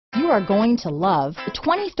are going to love the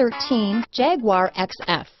 2013 Jaguar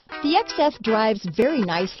XF. The XF drives very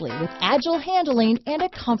nicely with agile handling and a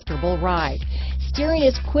comfortable ride. Steering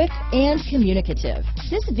is quick and communicative.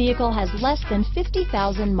 This vehicle has less than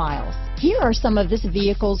 50,000 miles. Here are some of this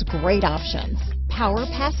vehicle's great options: power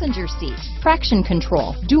passenger seat, traction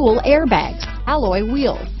control, dual airbags, alloy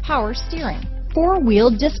wheels, power steering, four-wheel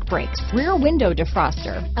disc brakes, rear window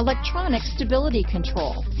defroster, electronic stability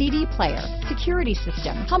control, CD player, security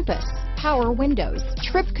system, compass, power windows,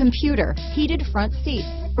 trip computer, heated front seats,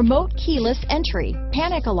 remote keyless entry,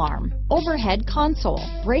 panic alarm, overhead console,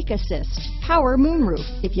 brake assist, power moonroof.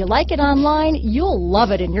 If you like it online, you'll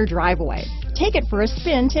love it in your driveway. Take it for a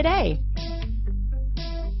spin today.